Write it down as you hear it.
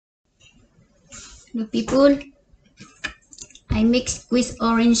Hello people, I mixed with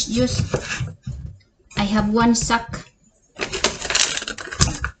orange juice. I have 1 sack.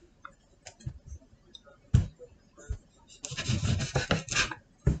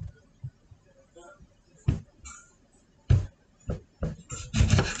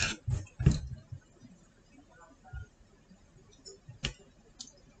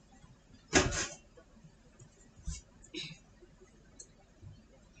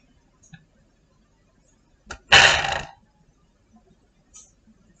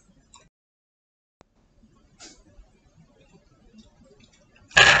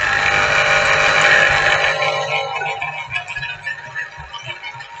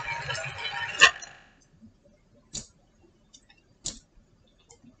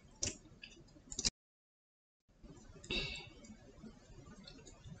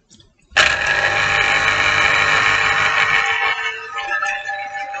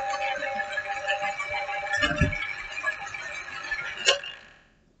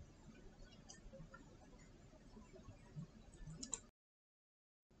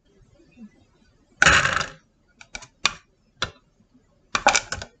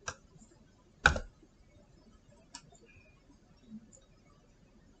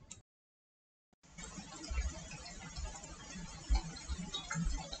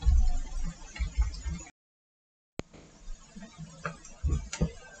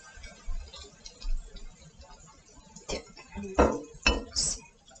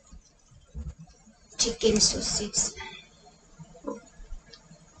 Chicken sausage.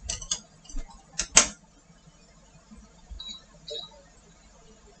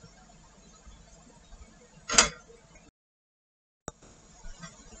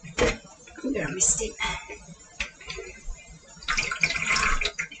 Mistake.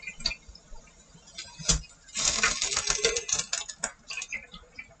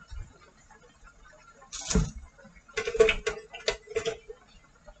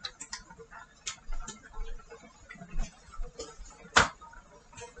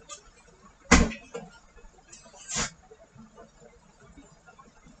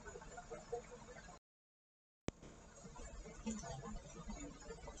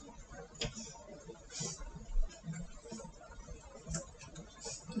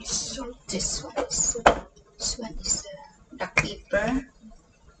 So this one is black pepper.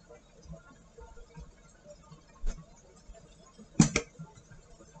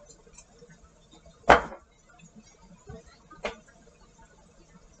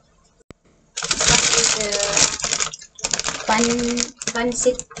 This one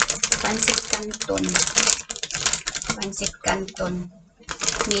is pancit canton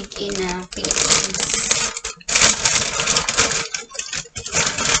made in Philippines.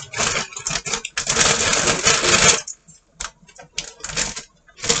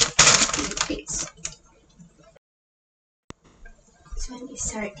 This one is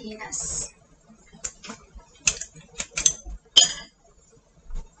sardinas.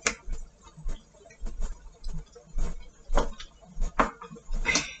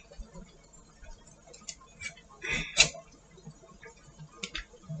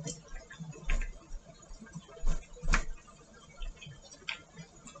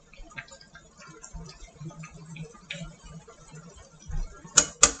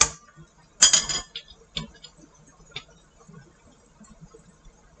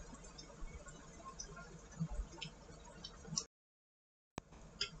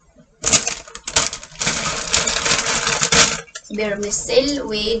 Vermicelli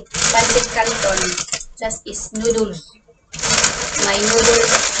with pancit canton. That is noodles. My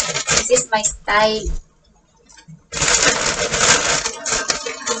noodles. This is my style.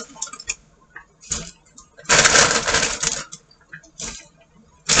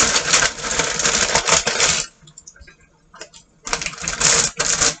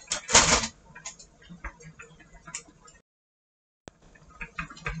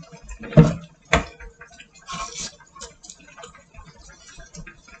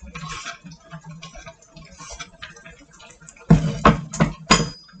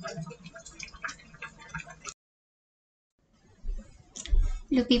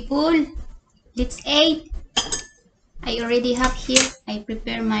 Hello people, let's eat. I already have here. I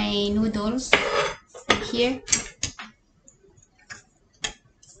prepare my noodles here.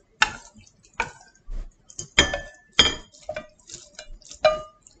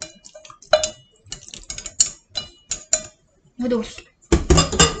 Noodles.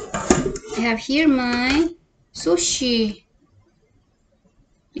 I have here my sushi.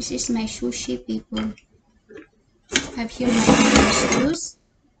 This is my sushi, people. I have here my orange juice.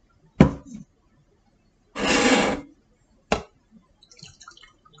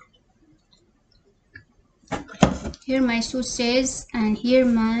 Here my sauces and here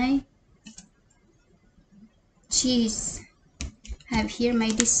my cheese. I have here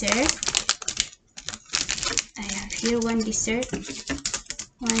my dessert. I have here one dessert.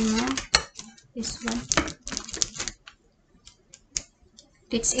 One more. This one.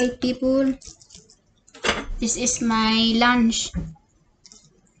 It's 8 people. This is my lunch.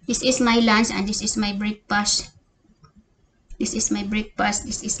 This is my lunch and this is my breakfast. This is my breakfast.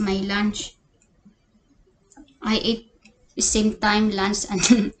 This is my lunch. I eat the same time lunch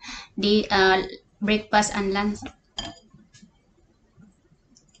and the breakfast and lunch.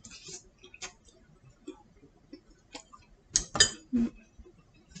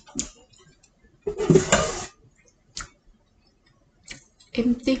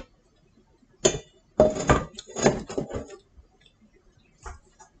 Empty.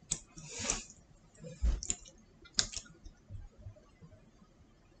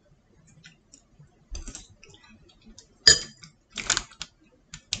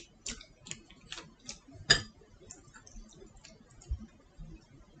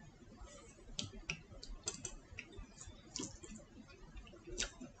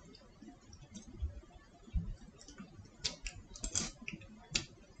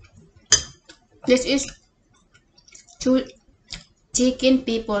 This is two chicken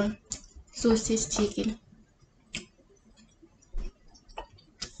people. Sausage chicken.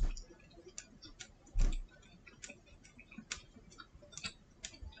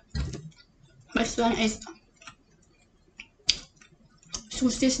 This one is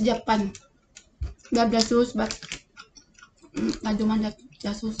sausage Japan. Love the sauce, but I don't want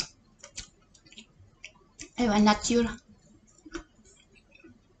the sauce. I want natural.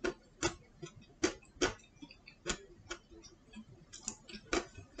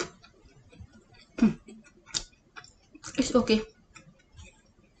 It's okay.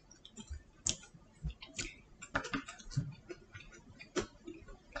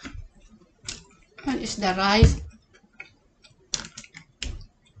 And it's the rice.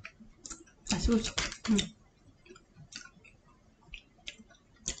 The sauce.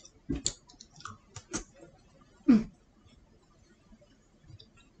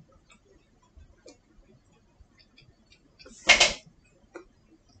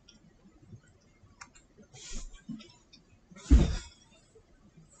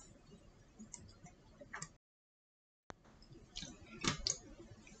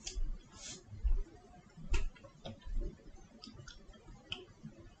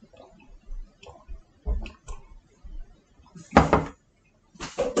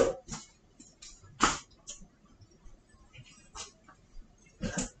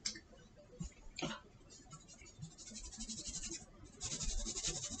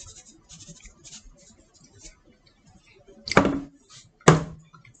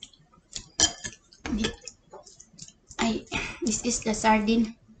 This is the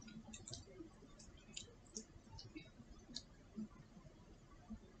sardine.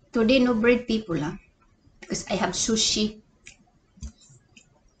 Today no bread people because I have sushi.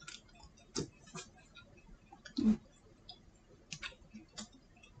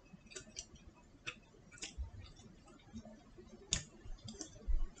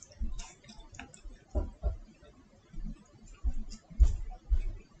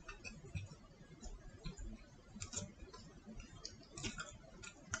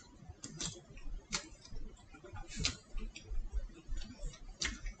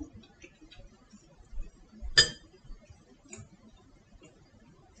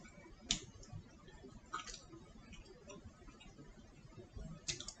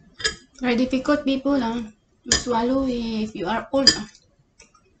 Very difficult people to swallow if you are old.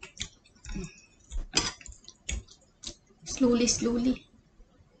 Slowly, slowly.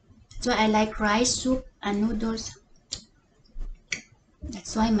 So I like rice, soup, and noodles.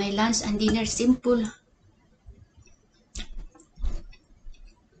 That's why my lunch and dinner simple.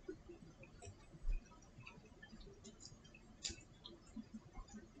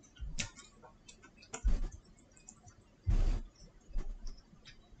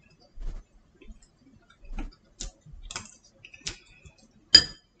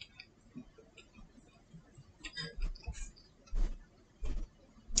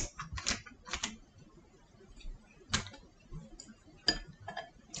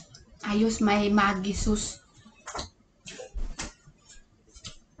 I use my Maggi sauce.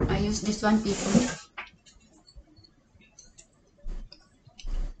 I use this one people.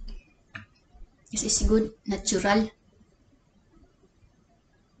 This is good, natural.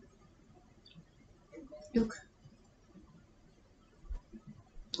 Look.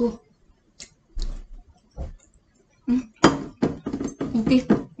 Oh. Okay.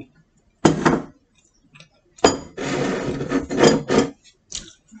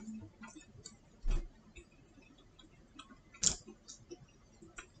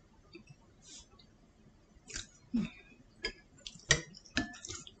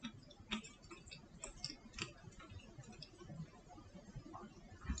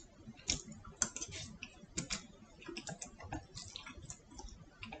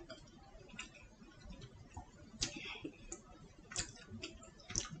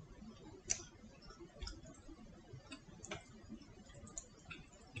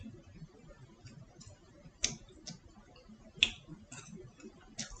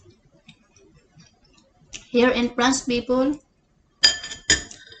 Here in France, people,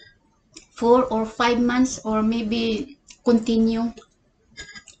 4 or 5 months or maybe continue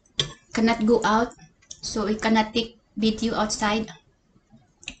cannot go out, so we cannot take video outside.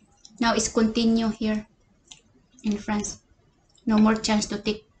 Now it's continue here in France. No more chance to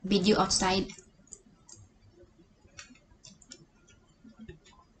take video outside.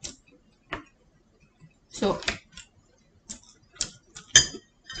 So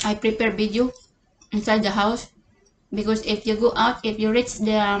I prepare video inside the house, because if you go out, if you reach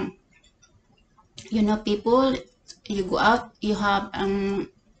the people, you go out, you have in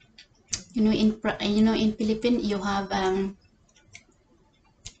Philippines you have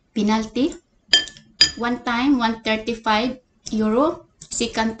penalty. One time 135 euro,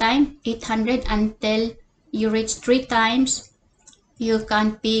 second time 800, until you reach 3 times you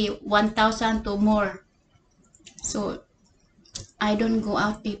can pay 1,000 to more. So I don't go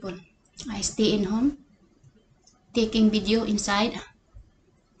out, people. I stay in home taking video inside.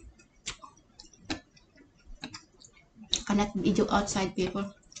 Cannot video outside, people.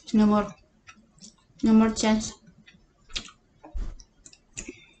 No more chance.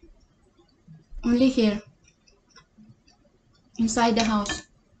 Only here inside the house,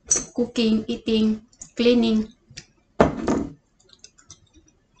 cooking, eating, cleaning.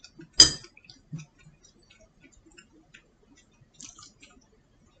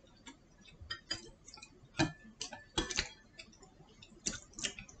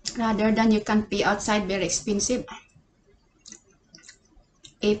 Rather than you can pay outside, very expensive.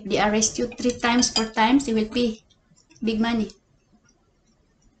 If they arrest you 3 times, 4 times, you will pay big money.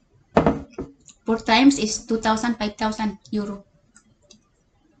 4 times is 2,000, 5,000 euro.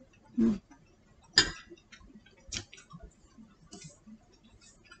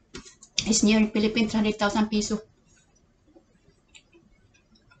 It's near in Philippines, 100,000 peso.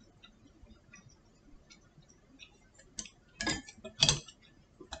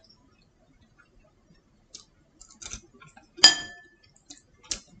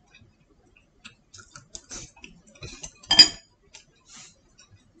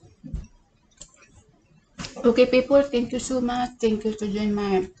 Okay, people, thank you so much. Thank you to join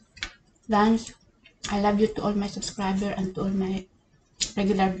my lunch. I love you to all my subscribers and to all my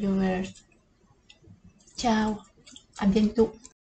regular viewers. Ciao. A bientôt.